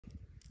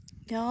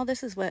Y'all,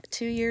 this is what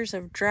 2 years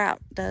of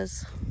drought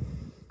does.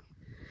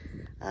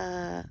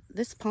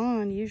 This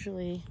pond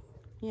usually,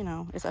 you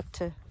know, is up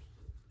to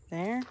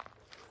there.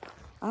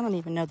 I don't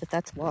even know that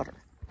that's water.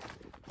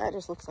 That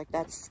just looks like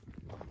that's...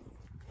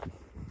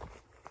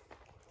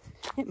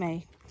 It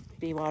may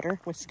be water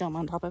with scum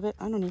on top of it.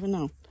 I don't even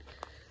know.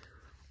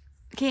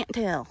 Can't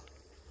tell.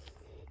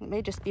 It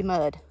may just be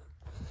mud.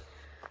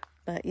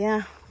 But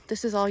yeah,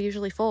 this is all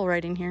usually full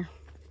right in here.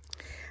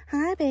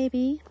 Hi,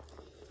 baby.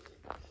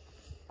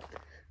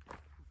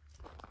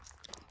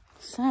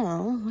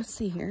 So, let's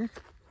see here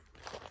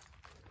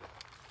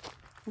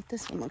what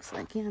this one looks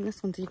like. Yeah, and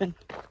this one's even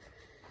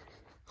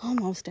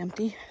almost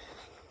empty.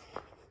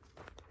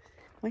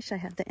 Wish I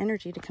had the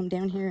energy to come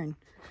down here and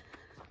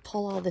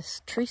pull all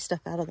this tree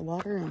stuff out of the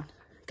water and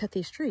cut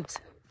these trees.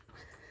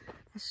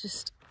 It's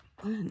just,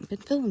 I haven't been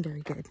feeling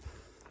very good.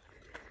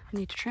 I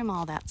need to trim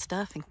all that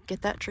stuff and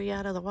get that tree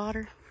out of the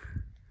water.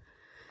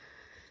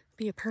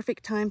 Be a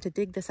perfect time to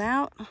dig this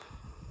out.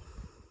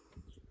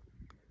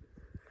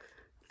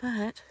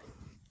 But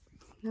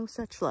no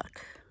such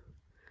luck.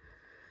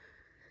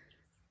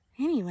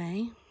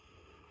 Anyway,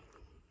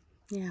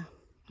 yeah,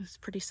 it's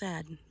pretty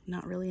sad.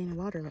 Not really any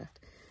water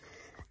left.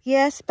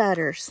 Yes,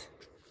 Butters.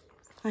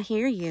 I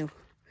hear you.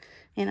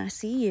 And I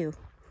see you.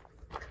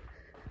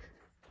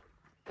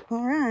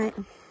 All right.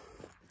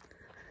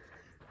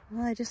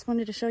 Well, I just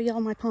wanted to show you all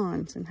my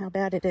ponds and how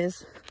bad it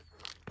is.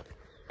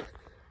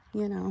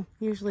 You know,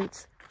 usually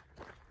it's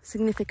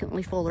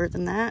significantly fuller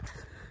than that.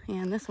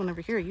 And this one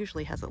over here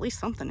usually has at least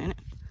something in it.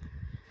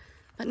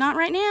 But not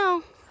right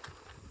now.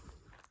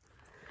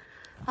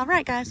 All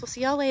right, guys, we'll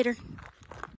see y'all later.